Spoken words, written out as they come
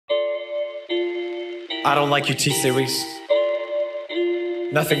I don't like you, T-Series.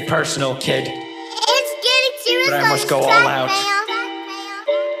 Nothing personal, kid. It's getting serious. But I must go all out.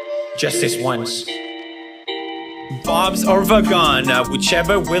 Just this once. Bob's or Vagana,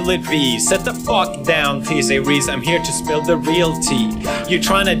 whichever will it be. Set the fuck down, T-Series, I'm here to spill the real tea. You're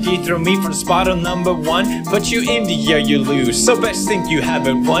trying to dethrone me from spot on #1, but you in the air you lose, so best think you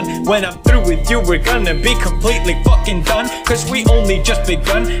haven't won. When I'm through with you, we're gonna be completely fucking done, cause we only just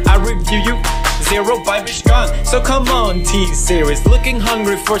begun. I review you, 0 by Bish gone. So come on, T-Series, looking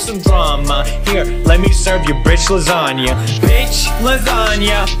hungry for some drama. Here, let me serve you bitch lasagna. Bitch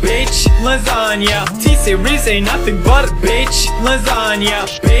lasagna, bitch lasagna. T-Series ain't nothing but a bitch lasagna.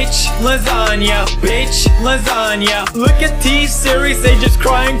 Bitch lasagna, bitch lasagna. Look at T-Series, they just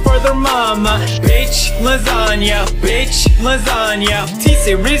crying for their mama. Bitch lasagna, bitch lasagna.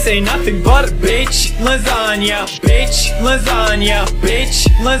 T-Series ain't nothing but a bitch lasagna. Bitch lasagna, bitch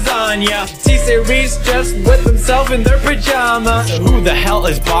lasagna. T-Series just with himself in their pajamas. So who the hell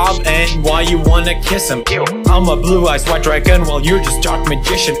is Bob and why you wanna kiss him? Ew. I'm a blue-eyed white dragon while you're just dark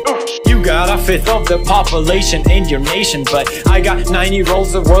magician. You got a fifth of the population in your nation, but I got 90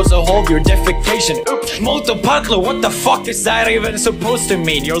 rolls of worlds to hold your defecation. Oops, Multipatlo, what the fuck is that even supposed to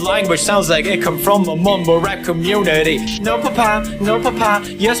mean? Your language sounds like it come from a mumble rap community. No papa,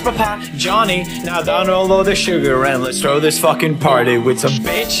 yes papa, Johnny. Now down all the sugar and let's throw this fucking party with some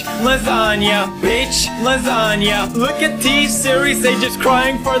bitch lasagna, bitch lasagna. Look at T-Series, they just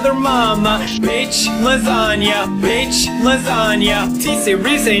crying for their mama. Bitch lasagna, bitch lasagna.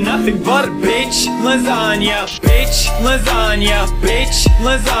 T-Series ain't nothing but a bitch lasagna. Bitch lasagna, bitch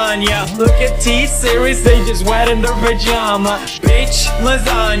lasagna. Look at T-Series, they just wet in their pajama. Bitch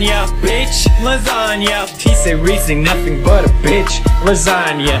lasagna, bitch lasagna. T-Series ain't nothing but a bitch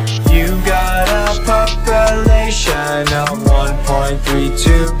lasagna. You got a population of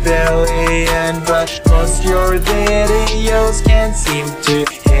 1.32 billion, but most your videos can't seem to